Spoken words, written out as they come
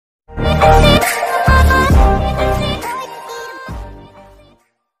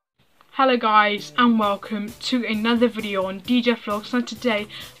Hello guys and welcome to another video on DJ Vlogs. So today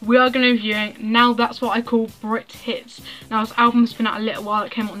we are going to be reviewing Now That's What I Call Brit Hits. Now this album's been out a little while.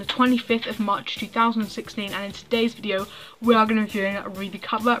 It came out on the 25th of March 2016, and in today's video we are going to be reviewing the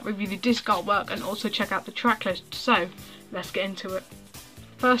cover, review the disc artwork, and also check out the track list. So let's get into it.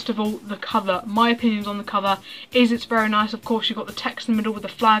 First of all, the cover. My opinions on the cover is it's very nice. Of course, you've got the text in the middle with the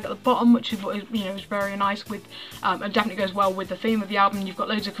flag at the bottom, which is is very nice with and definitely goes well with the theme of the album. You've got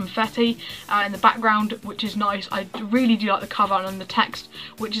loads of confetti in the background, which is nice. I really do like the cover, and the text,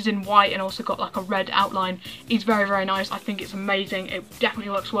 which is in white and also got like a red outline, is very nice. I think it's amazing. It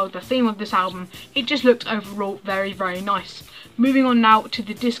definitely works well with the theme of this album. It just looks overall very nice. Moving on now to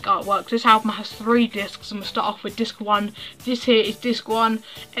the disc artwork. This album has 3 discs, and we'll start off with disc 1. This here is disc 1.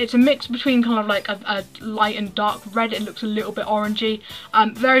 It's a mix between kind of like a light and dark red. It looks a little bit orangey.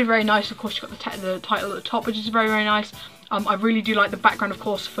 Very nice. Of course, you've got the title at the top, which is very nice. I really do like the background, of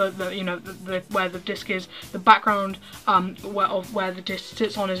course, for the where the disc is. The background where the disc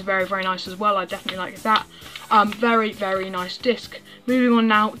sits on is very nice as well. I definitely like that. Very nice disc. Moving on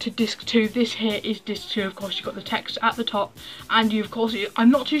now to disc 2. This here is disc 2. Of course, you've got the text at the top, and you, of course, I'm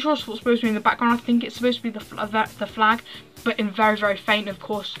not too sure what's supposed to be in the background. I think it's supposed to be the flag, but in very faint. Of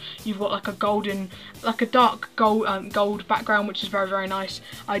course, you've got like a dark gold background, which is very nice.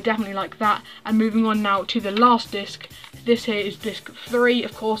 I definitely like that. And moving on now to the last disc. This here is disc 3.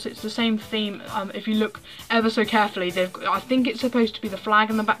 Of course, it's the same theme. If you look ever so carefully, I think it's supposed to be the flag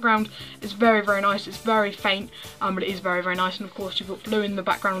in the background. It's very nice. It's very faint, but it is very nice. And of course, you've got blue in the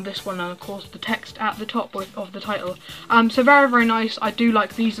background of this one, and of course the text at the top of the title. So very nice. I do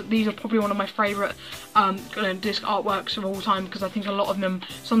like these. These are probably one of my favourite disc artworks of all time, because I think a lot of them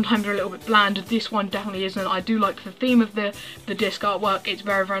sometimes are a little bit bland. This one definitely isn't. I do like the theme of the disc artwork. It's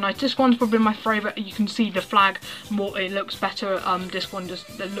very nice. This one's probably my favourite. You can see the flag more. It looks better. This one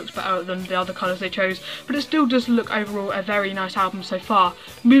just looks better than the other colours they chose, but it still does look overall a very nice album so far.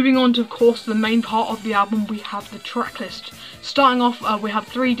 Moving on to, of course, the main part of the album, we have the track list. Starting off, we have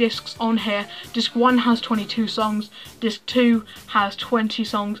 3 discs on here. Disc 1 has 22 songs, disc 2 has 20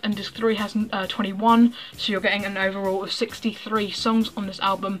 songs, and disc 3 has 21, so you're getting an overall of 63 songs on this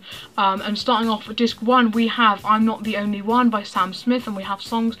album. And starting off with disc 1, we have I'm Not the Only One by Sam Smith, and we have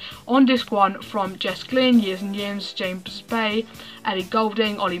songs on disc 1 from Jess Glynn, Years and Years, James Bay, Ellie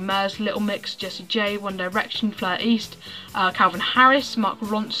Goulding, Ollie Murs, Little Mix, Jessie J, One Direction, Fleur East, Calvin Harris, Mark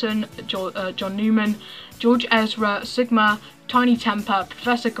Ronson, John Newman, George Ezra, Sigma, Tiny Temper,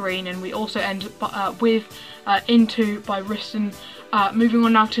 Professor Green, and we also end with Into by Riston. Moving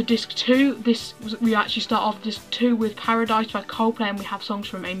on now to disc 2. We actually start off disc 2 with Paradise by Coldplay, and we have songs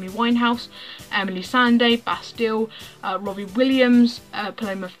from Amy Winehouse, Emily Sandé, Bastille, Robbie Williams,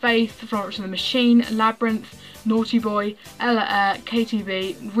 Paloma Faith, Florence and the Machine, Labyrinth, Naughty Boy, Ella Eyre,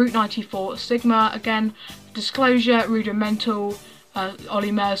 KTV, Route 94, Sigma again, Disclosure, Rudimental,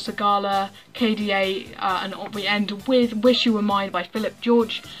 Ollie Murs, Sagala, KDA, and we end with Wish You Were Mine by Philip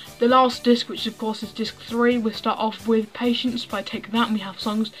George. The last disc, which of course is disc 3, we start off with Patience by Take That, and we have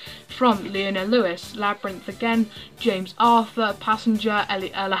songs from Leona Lewis, Labyrinth again, James Arthur, Passenger,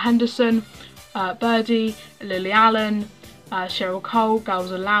 Ella Henderson, Birdie, Lily Allen, Cheryl Cole, Girls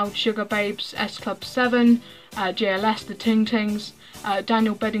Aloud, Sugar Babes, S Club 7, JLS, The Ting Tings,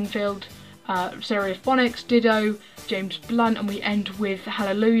 Daniel Bedingfield, Stereophonics, Dido, James Blunt, and we end with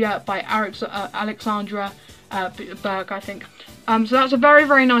Hallelujah by Alexandra Burke, I think. So that's a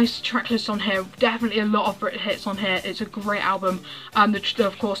very nice track list on here. Definitely a lot of Brit hits on here. It's a great album.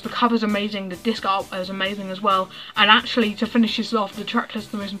 Of course, the cover's amazing. The disc art is amazing as well. And actually, to finish this off, the track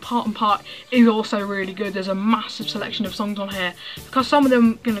list, the most important part, is also really good. There's a massive selection of songs on here, because some of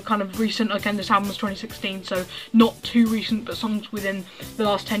them, kind of recent. Again, this album was 2016, so not too recent, but songs within the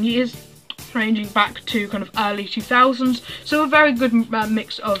last 10 years. Ranging back to kind of early 2000s, so a very good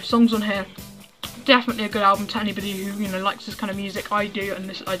mix of songs on here. Definitely a good album to anybody who likes this kind of music. I do,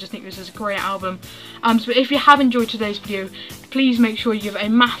 and I just think this is a great album. So if you have enjoyed today's video, please make sure you give it a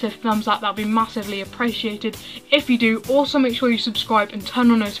massive thumbs up. That'll be massively appreciated. If you do, also make sure you subscribe and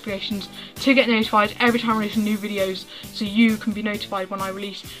turn on notifications to get notified every time I release new videos, so you can be notified when I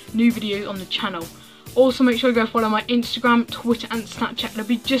release new videos on the channel. Also, make sure you go follow my Instagram, Twitter and Snapchat. They'll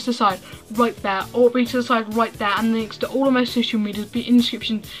be just to the side right there, or be to the side right there, and links to all of my social medias will be in the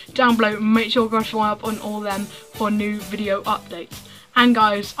description down below. Make sure you go follow up on all of them for new video updates. And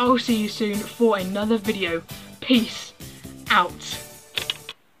guys, I'll see you soon for another video. Peace out.